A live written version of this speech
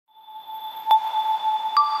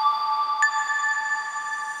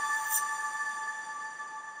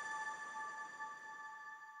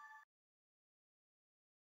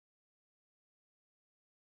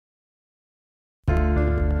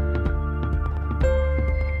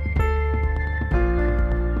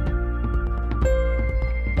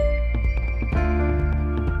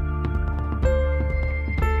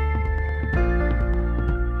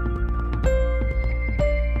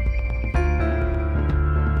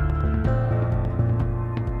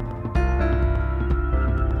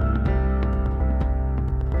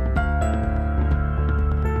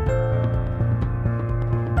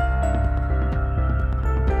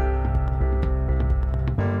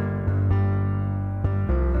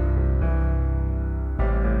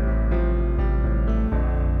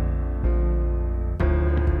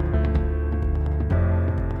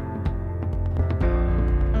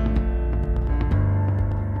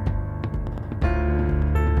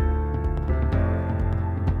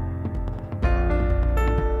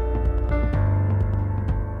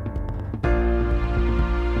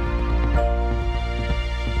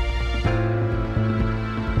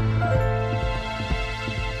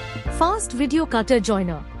Fast Video Cutter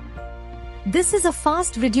Joiner. This is a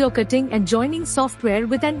fast video cutting and joining software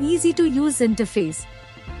with an easy-to-use interface.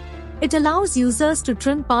 It allows users to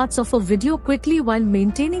trim parts of a video quickly while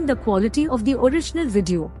maintaining the quality of the original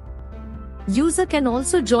video. User can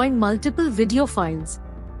also join multiple video files.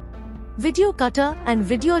 Video Cutter and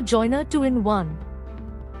Video Joiner 2-in-1.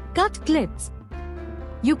 Cut clips.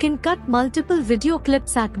 You can cut multiple video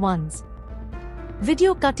clips at once.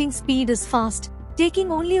 Video cutting speed is fast,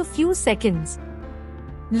 taking only a few seconds.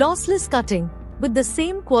 Lossless cutting, with the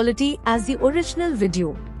same quality as the original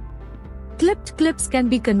video. Clipped clips can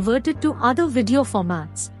be converted to other video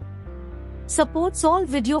formats. Supports all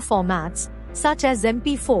video formats, such as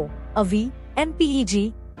MP4, AV,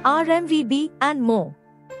 mpeg, rmvb and more.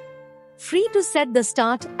 Free to set the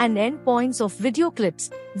start and end points of video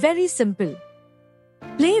clips, very simple.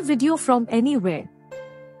 Play video from anywhere.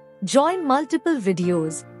 Join multiple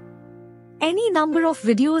videos. Any number of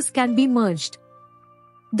videos can be merged.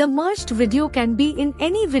 The merged video can be in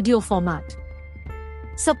any video format.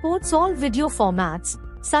 Supports all video formats,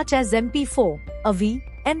 such as MP4, AV,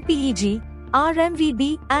 mpeg,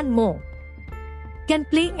 rmvb and more. Can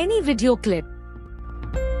play any video clip.